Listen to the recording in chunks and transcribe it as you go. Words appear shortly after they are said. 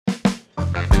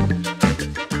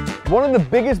One of the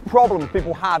biggest problems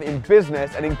people have in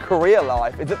business and in career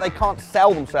life is that they can't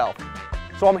sell themselves.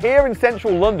 So I'm here in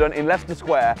central London in Leicester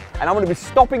Square, and I'm going to be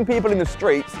stopping people in the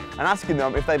streets and asking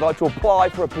them if they'd like to apply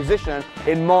for a position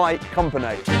in my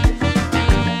company.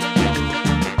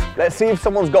 Let's see if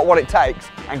someone's got what it takes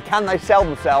and can they sell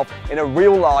themselves in a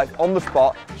real life, on the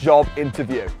spot job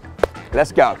interview.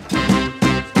 Let's go.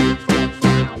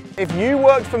 If you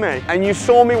worked for me and you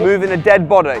saw me moving a dead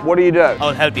body, what do you do?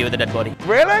 I'll help you with the dead body.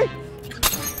 Really?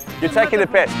 You're taking the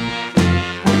piss.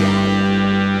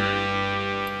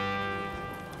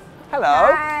 Hello.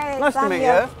 Hi, nice to meet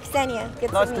you. Ksenia,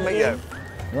 good Nice to meet you.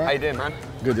 Right. How you doing, man?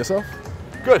 Good, yourself?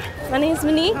 Good. My name's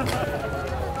Monique.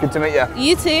 Good to meet you.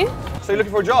 You too. So you're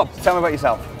looking for a job? Tell me about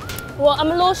yourself. Well, I'm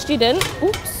a law student.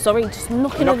 Oops, sorry, just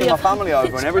knocking You're over knocking my your family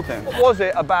over and everything. What was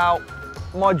it about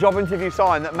my job interview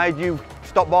sign that made you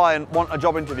stop by and want a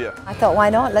job interview? I thought, why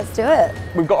not? Let's do it.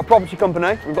 We've got a property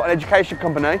company, we've got an education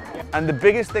company, and the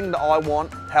biggest thing that I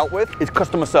want help with is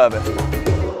customer service.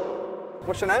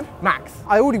 What's your name? Max.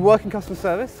 I already work in customer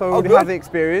service, so I already good. have the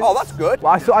experience. Oh, that's good.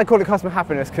 Well, I call it customer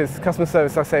happiness because customer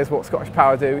service, I say, is what Scottish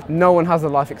Power do. No one has the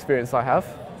life experience I have.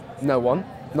 No one,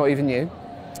 not even you.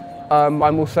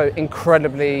 I'm also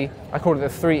incredibly, I call it the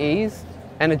 3 E's,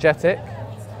 energetic,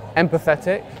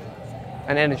 empathetic,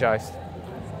 and energized.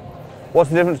 What's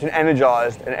the difference between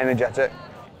energised and energetic?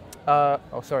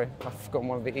 Oh, sorry, I've forgotten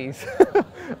one of the E's.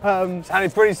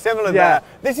 Sounded pretty similar Yeah. there.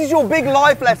 This is your big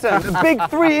life lesson, the big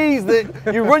 3 E's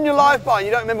that you run your life by and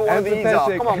you don't remember what one of the E's are.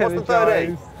 Empathetic, Come on, what's the third E?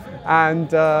 energized,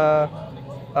 and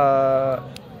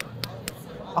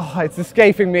oh, it's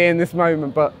escaping me in this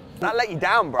moment, but That let you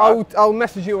down, bro. I'll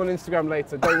message you on Instagram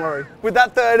later, don't worry. With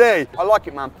that third E, I like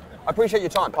it, man. I appreciate your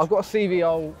time. I've got a CV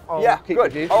I'll Yeah, keep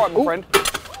good. with you. All right, my Ooh. friend.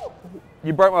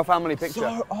 You broke my family picture.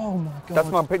 Oh my God. That's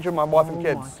my picture of my wife and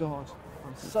kids. Oh my God.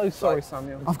 I'm so sorry,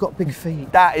 Samuel. I've got big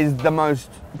feet. That is the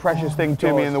most precious thing to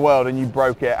me God. in the world, and you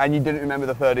broke it, and you didn't remember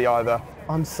the third E either.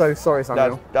 I'm so sorry,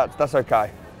 Samuel. That's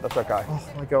okay. That's okay. Oh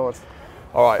my God.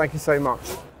 All right. Thank you so much.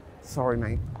 Sorry,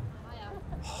 mate.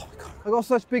 Oh my God. I got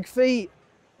such big feet.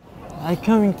 I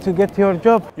coming to get your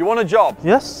job. You want a job?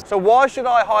 Yes, So why should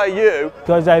I hire you?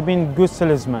 because I've been good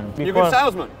salesman. You're a good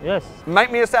salesman. Yes.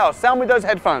 Make me a sale. Sell me those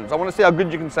headphones. I want to see how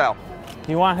good you can sell.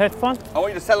 You want headphone? I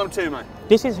want you to sell them to me.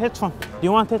 This is headphone. Do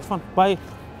you want headphone? Buy.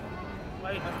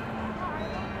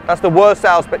 That's the worst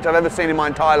sales pitch I've ever seen in my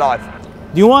entire life.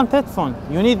 Do you want headphone?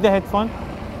 You need the headphone.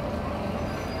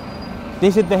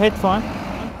 This is the headphone.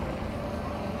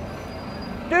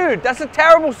 Dude, that's a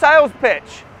terrible sales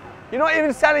pitch. You're not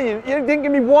even selling it. You didn't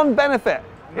give me one benefit.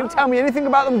 You didn't tell me anything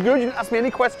about them good. You didn't ask me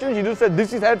any questions. You just said,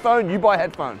 this is headphone, you buy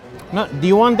headphone. No. Do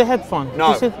you want the headphone?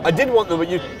 No, This is, I did want them, but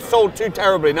you sold too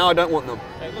terribly. Now I don't want them.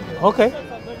 okay.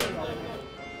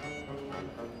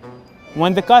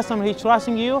 When the customer is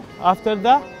trusting you, after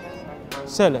that,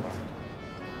 sell it.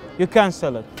 You can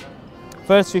sell it.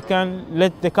 First, you can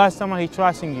let the customer he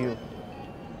trusting you.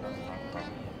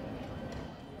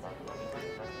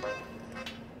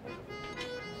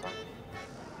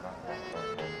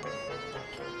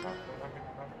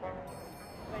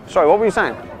 Sorry, what were you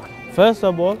saying? First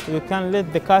of all, you can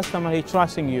let the customer he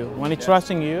trusting you. When he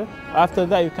trusting you, after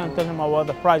that you can tell him about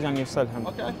the price and you sell him.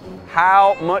 Okay.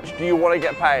 How much do you want to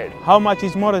get paid? How much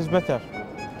is more is better.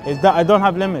 Is that I don't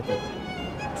have limited.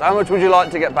 So how much would you like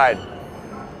to get paid?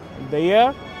 The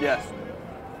year, Yes.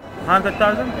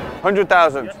 100,000.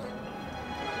 100,000.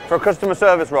 For a customer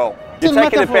service role. You're Doesn't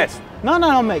taking a matter piss. No,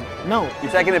 no, no, mate. No.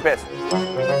 You're taking a piss.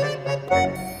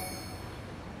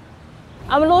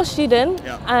 I'm a law student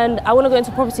Yeah. and I want to go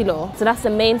into property law. So that's the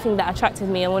main thing that attracted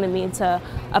me and wanted me to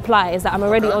apply, is that I'm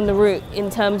already on the route in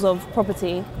terms of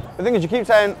property. The thing is, you keep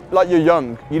saying like you're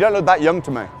young. You don't look that young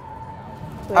to me.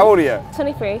 How old are you?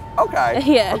 23. Okay.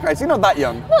 Yeah. Okay, so you're not that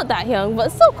young. Not that young,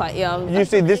 but still quite young. You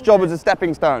see this job as a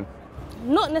stepping stone.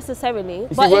 Not necessarily. You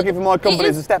but see working for my company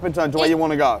it is a stepping stone to where you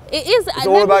want to go. It is. It's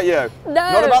all about you. No.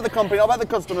 Not about the company, not about the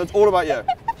customer, it's all about you.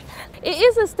 It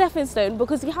is a stepping stone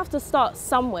because you have to start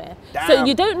somewhere. So Damn.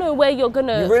 you don't know where you're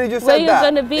gonna. You really just where said you're that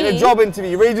gonna be. in a job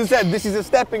interview. You really just said this is a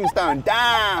stepping stone.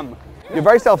 Damn. You're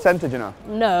very self-centered, you know.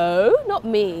 No, not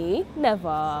me. Never.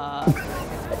 All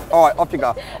right, off you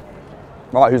go.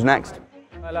 Right, who's next?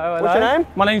 Hello, hello. What's your name?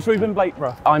 My name's Reuben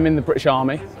Blakeborough. I'm in the British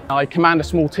Army. I command a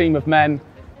small team of men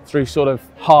through sort of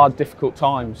hard, difficult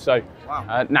times. So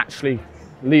naturally,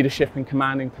 leadership and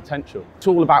commanding potential. It's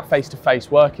all about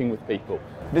face-to-face working with people.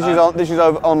 This is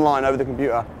over online, over the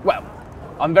computer. Well,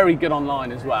 I'm very good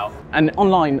online as well. And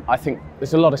online, I think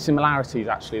there's a lot of similarities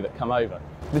actually that come over.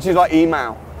 This is like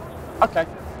email. Okay.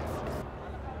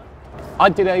 I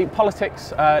did a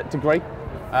politics degree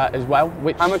as well.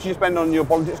 Which How much did you spend on your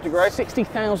politics degree?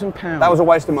 £60,000. That was a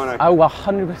waste of money. Oh,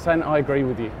 100% I agree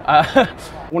with you.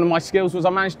 One of my skills was I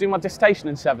managed to do my dissertation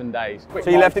in 7 days. So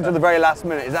you left it to the very last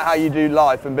minute. Is that how you do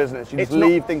life and business? You just It's not-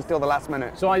 leave things till the last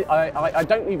minute? So I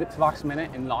don't leave it to the last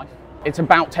minute in life. It's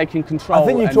about taking control. I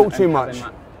think you and- talk too and much.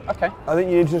 having that. Okay. I think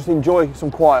you need to just enjoy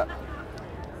some quiet.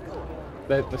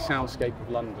 The soundscape of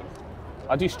London.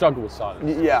 I do struggle with silence. to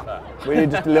be Yeah, fair. we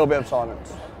need just a little bit of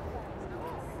silence.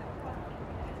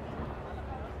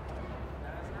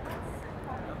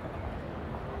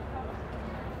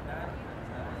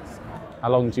 How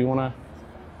long do you want to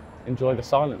enjoy the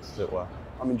silence, as it were?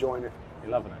 I'm enjoying it.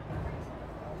 You're loving it.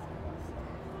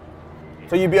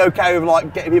 So you'd be okay with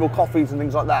like getting people coffees and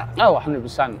things like that? Oh,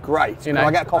 100%. Great. You Can know,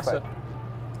 I get a coffee?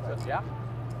 Yeah.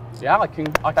 Yeah, I can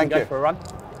Thank go you. for a run.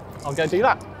 I'll go do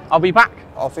that. I'll be back.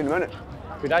 I'll see you in a minute.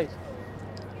 Happy days.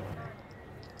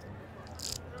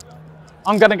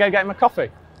 I'm gonna go get him a coffee.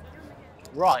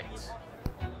 Right.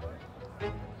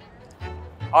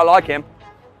 I like him.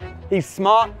 He's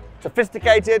smart,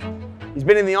 sophisticated, he's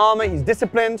been in the army, he's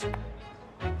disciplined.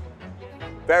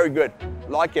 Very good.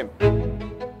 Like him.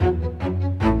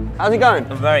 How's it going?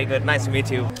 Very good, nice to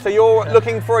meet you. So you're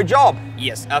looking for a job?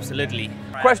 Yes, absolutely.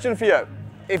 Question for you.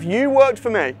 If you worked for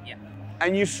me Yeah.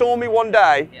 and you saw me one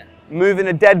day Yeah. moving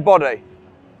a dead body,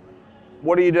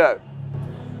 what do you do?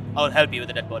 I'll help you with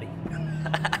the dead body.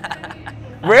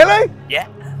 Really? Yeah,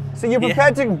 So you're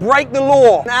prepared to break the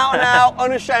law? An out and out,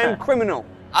 unashamed criminal.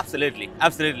 absolutely,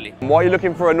 absolutely. Why are you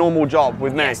looking for a normal job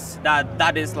with me? Yes,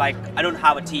 that is like, I don't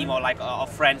have a team or like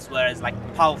of friends where it's like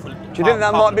powerful. Do you think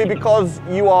that might be because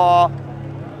you are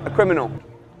a criminal?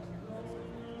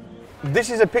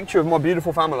 This is a picture of my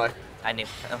beautiful family. I know.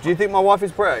 Do you think my wife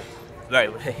is pretty?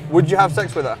 Very good. Would you have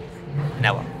sex with her?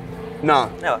 Never, No.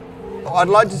 never. I'd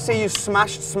like to see you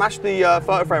smash the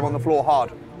photo frame on the floor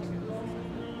hard.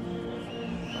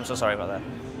 I'm so sorry about that.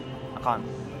 I can't.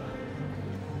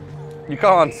 You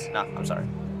can't. No, I'm sorry.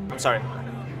 I'm sorry.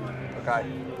 Okay.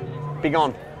 Be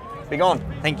gone. Be gone.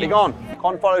 Thank you. Be gone.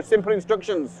 Can't follow simple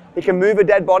instructions. He can move a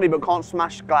dead body but can't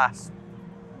smash glass.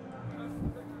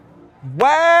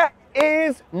 Where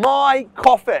is my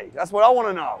coffee? That's what I want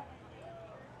to know.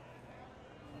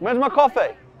 Where's my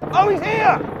coffee? Oh, he's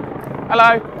here!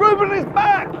 Hello. Ruben is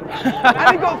back!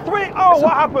 And he got 3. Oh,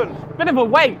 what happened? Bit of a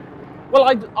wait. Well,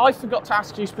 I forgot to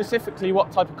ask you specifically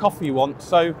what type of coffee you want,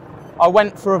 so I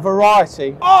went for a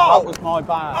variety. Oh! That was my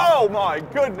bad. Oh my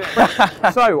goodness!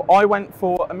 So I went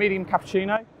for a medium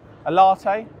cappuccino, a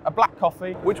latte, a black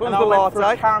coffee. Which one's and the I went for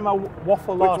latte? a caramel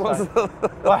waffle latte. Which one's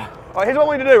the... Well, Right, here's what I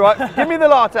want you to do, right? Give me the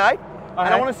latte, and I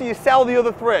Okay. want to see you sell the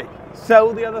other 3.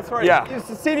 sell the other 3. Yeah.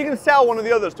 Just see if you can sell one of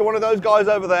the others to one of those guys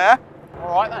over there.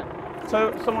 All right then.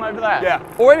 So someone over there.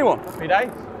 Yeah. Or anyone. Happy days.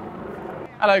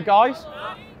 Hello guys.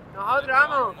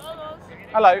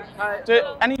 Hello. Do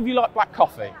any of you like black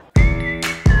coffee?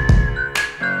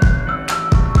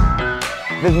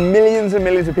 There's millions and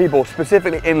millions of people,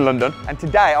 specifically in London, and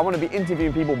today I want to be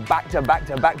interviewing people back to back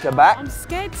to back to back. I'm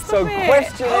scared. Stop So it.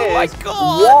 question Oh my is,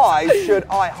 God. why should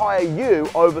I hire you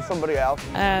over somebody else?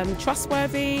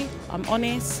 Trustworthy. I'm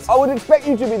honest. I would expect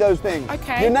you to be those things.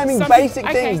 Okay, You're naming something- basic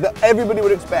okay. things that everybody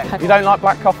would expect. You don't like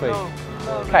black coffee?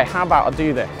 Okay, how about I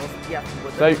do this?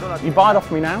 So you buy it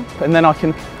off me now, and then I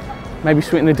can maybe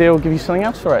sweeten the deal, give you something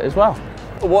else for it as well.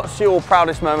 What's your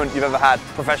proudest moment you've ever had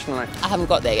professionally? I haven't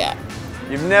got there yet.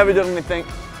 You've never done anything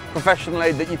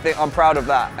professionally that you think, I'm proud of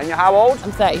that. And you're how old?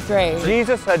 I'm 33.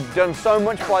 Jesus had done so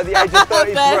much by the age of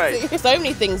 33. So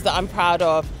many things that I'm proud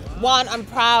of. One, I'm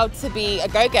proud to be a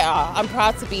go-getter. I'm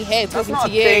proud to be here That's talking not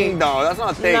to a you. thing though, that's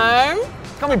not a thing. No?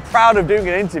 You can't be proud of doing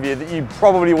an interview that you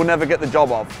probably will never get the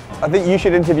job of. I think you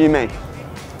should interview me.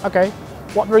 Okay.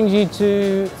 What brings you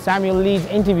to Samuel Lee's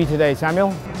interview today,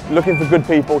 Samuel? Looking for good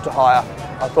people to hire.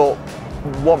 I thought,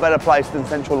 what better place than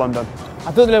central London? I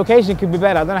thought the location could be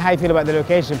better. I don't know how you feel about the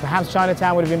location. Perhaps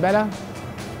Chinatown would have been better?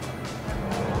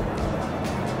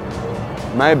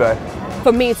 Maybe.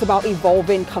 For me, it's about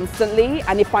evolving constantly,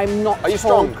 and if I'm not Are you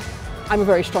told- strong? I'm a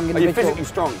very strong Are you individual. physically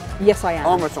strong? Yes, I am.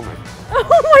 Arm wrestle me.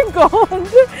 Oh my God!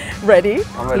 Ready?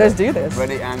 I'm ready. Let's do this.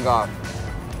 Ready and go.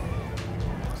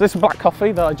 So this black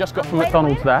coffee that I just got from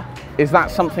McDonald's there, is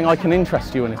that something I can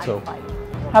interest you in at all?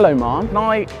 Hello, ma'am. Can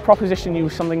I proposition you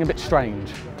with something a bit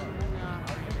strange?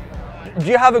 Do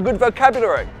you have a good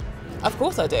vocabulary? Of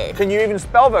course I do. Can you even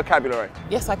spell vocabulary?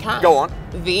 Yes, I can. Go on.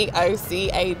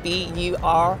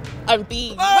 VOCABUR and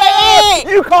B. Oh,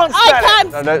 Wait! you can't spell I it.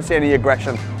 can. I don't see any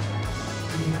aggression.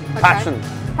 Passion.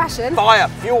 Passion. Fire.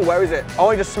 Fuel. Where is it? I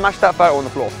want you to smash that photo on the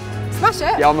floor. Smash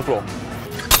it. Yeah, on the floor.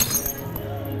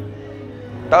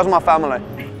 That was my family.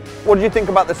 What did you think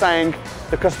about the saying,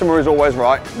 The customer is always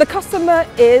right. The customer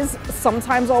is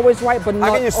sometimes always right, but not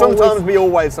How can you always. sometimes be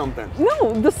always something?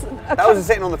 No, That was a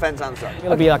sitting on the fence answer.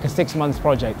 It'll be like a 6 months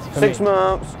project for 6 me.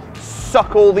 months,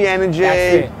 suck all the energy,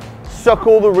 That's it. suck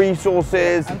all the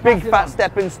resources, big fat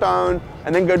stepping stone,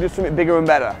 and then go do something bigger and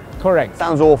better. Correct.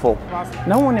 Sounds awful.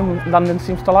 No one in London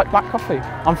seems to like black coffee.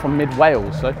 I'm from mid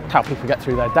Wales, so that's how people get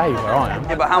through their day where I am.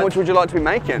 Yeah, but how much would you like to be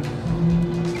making?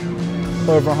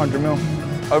 Over 100 mil.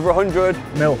 Over 100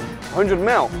 Mil. 100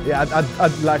 mil? Yeah,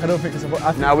 I don't think it's.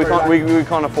 No, we can't. We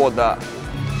can't afford that.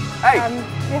 Hey.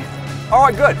 Yeah. All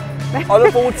right, good. I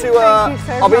look forward to. Thank you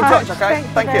so I'll be in much. touch. Okay.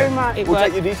 Thank you very much. We'll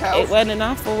take your details. It weren't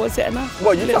enough, or was it enough?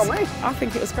 Well, you tell me. I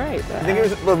think it was great. You think it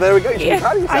was? Well, there we go. You should be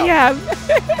proud of yourself.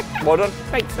 I am. Well done.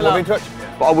 Thanks a We'll be in lot. touch.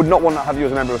 But I would not want to have you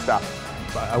as a member of staff.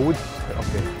 But I would.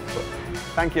 Okay.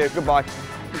 Thank you. Goodbye.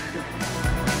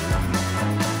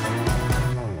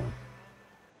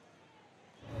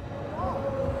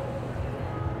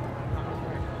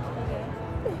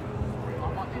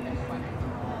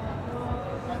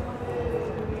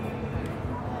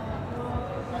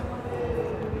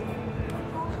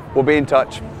 We'll be in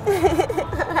touch.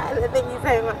 Thank you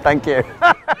so much. Thank you.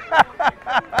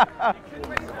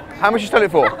 How much you sell it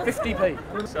for?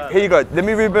 50p. Here you go. Let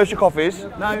me reimburse your coffees.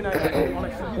 No,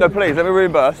 honestly. No, please, let me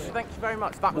reimburse. Thank you very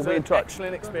much. That was We'll be in an touch.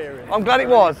 excellent experience. I'm glad it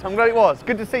was. I'm glad it was.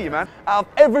 Good to see you, man. Out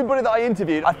of everybody that I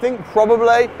interviewed, I think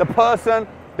probably the person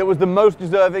that was the most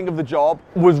deserving of the job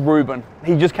was Ruben.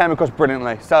 He just came across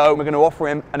brilliantly. So we're going to offer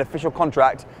him an official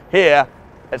contract here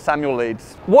at Samuel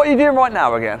Leeds. What are you doing right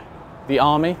now again? The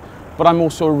army, but I'm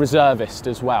also a reservist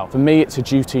as well. For me, it's a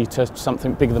duty to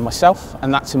something bigger than myself,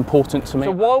 and that's important to me.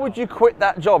 So why would you quit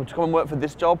that job to come and work for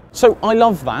this job? So I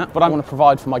love that, but I want to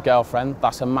provide for my girlfriend.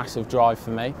 That's a massive drive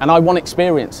for me. And I want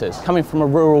experiences. Coming from a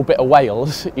rural bit of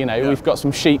Wales, you know, we've got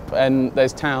some sheep and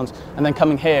there's towns, and then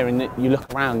coming here and you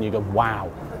look around and you go,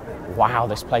 wow,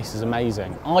 this place is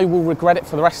amazing. I will regret it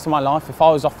for the rest of my life if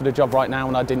I was offered a job right now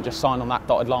and I didn't just sign on that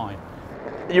dotted line.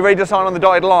 Are you ready to sign on the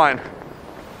dotted line?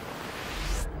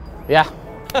 Yeah.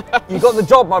 You got the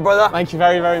job, my brother. Thank you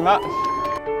very, very much.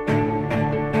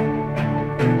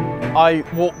 I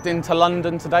walked into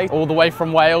London today, all the way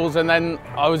from Wales, and then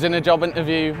I was in a job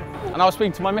interview, and I was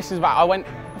speaking to my missus about it. I went,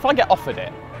 if I get offered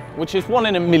it, which is 1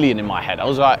 in a million in my head, I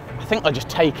was like, I think I just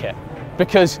take it.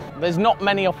 Because there's not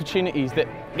many opportunities that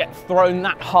get thrown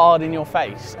that hard in your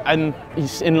face. And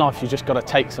in life, you just got to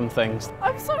take some things.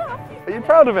 I'm so happy. Are you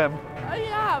proud of him?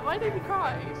 Yeah, my baby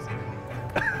cries.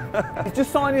 He's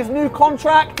just signed his new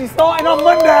contract. He's starting on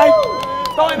Monday.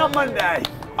 Starting on Monday.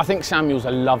 I think Samuel's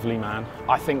a lovely man.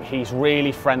 I think he's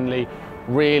really friendly,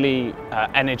 really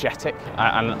energetic,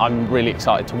 and I'm really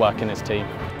excited to work in his team.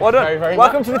 Well done. Very, very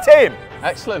Welcome much. to the team.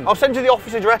 Excellent. I'll send you the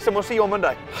office address and we'll see you on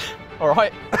Monday. All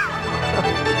right.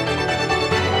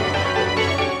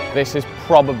 This is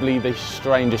probably the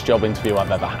strangest job interview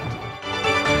I've ever had.